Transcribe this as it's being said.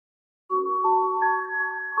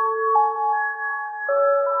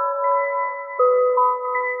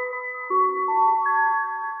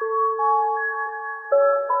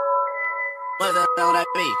know that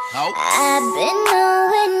beat. Oh. I've been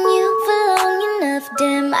knowing you for long enough,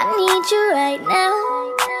 damn, I need you right now.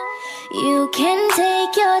 You can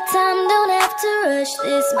take your time, don't have to rush,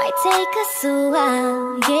 this might take us a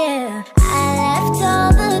while, yeah. I left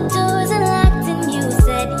all the doors unlocked and you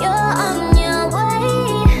said you're on your way.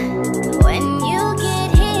 When you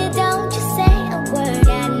get here, don't you say a word,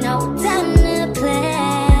 got no time to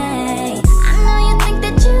play. I know you think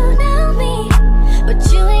that you know me, but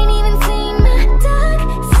you ain't even seen my dark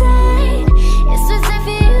side. It's as if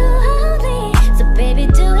you own me, so baby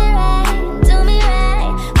do it right, do me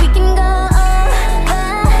right. We can go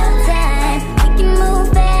over time, we can move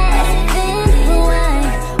fast, then rewind.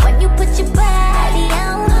 When you put your body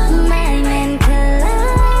on mine and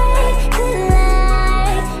collide,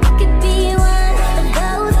 collide. It could be one of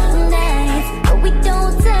those nights, but we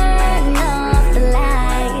don't turn off the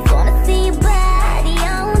lights. Wanna see your body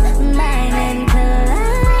on mine and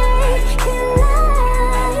collide,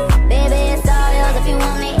 collide. Baby, it's all yours if you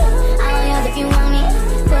want me, all yours if you want me.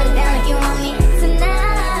 Put it down if you want me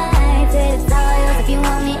tonight. Said it's all yours if you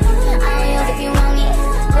want me, all yours if you want me.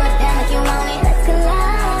 Put it down if you want me, let's collide.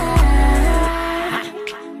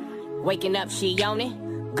 Waking up, she on it.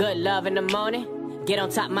 Good love in the morning. Get on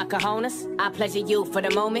top my cojones. I pleasure you for the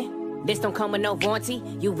moment. This don't come with no warranty.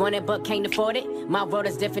 You want it but can't afford it. My world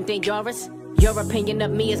is different than yours. Your opinion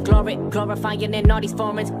of me is glorifying in all these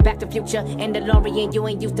foreigns. Back to Future and DeLorean. You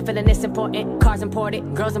ain't used to feeling this important. Cars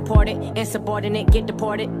imported, girls imported, insubordinate, get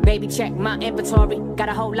deported. Baby, check my inventory. Got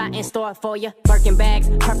a whole lot in store for you. Birkin bags,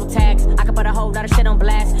 purple tags. I can put a whole lot of shit on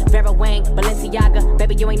blast. Vera Wang, Balenciaga.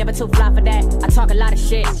 Baby, you ain't never too fly for that. I talk a lot of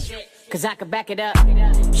shit, cause I can back it up.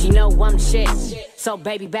 She know I'm the shit, so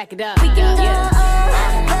baby, back it up. We can go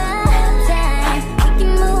over time, we can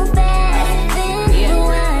move fast, then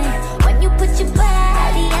rewind. When you put your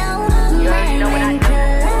body on mine and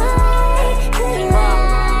collide,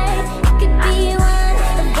 collide. It could be one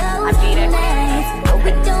of those nights, but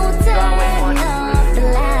we don't turn off the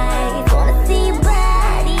lights. Wanna see your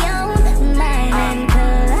body on mine and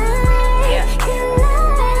collide,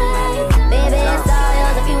 collide. Baby, it's all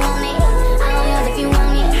yours if you want me, all yours if you want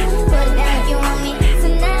me. Put it down if you want me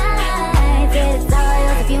tonight. Said it's all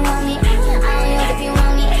yours if you want me, all yours if you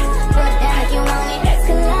want me. Put it down if you want me, let's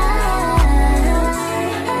collide.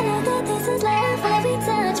 I know that this is love when we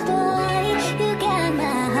touch, boy. You got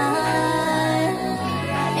my heart,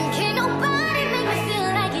 and can't nobody make me feel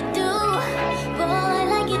like you do, boy,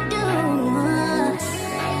 like you do.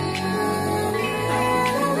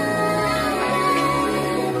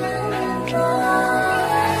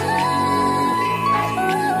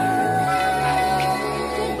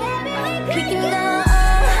 We can go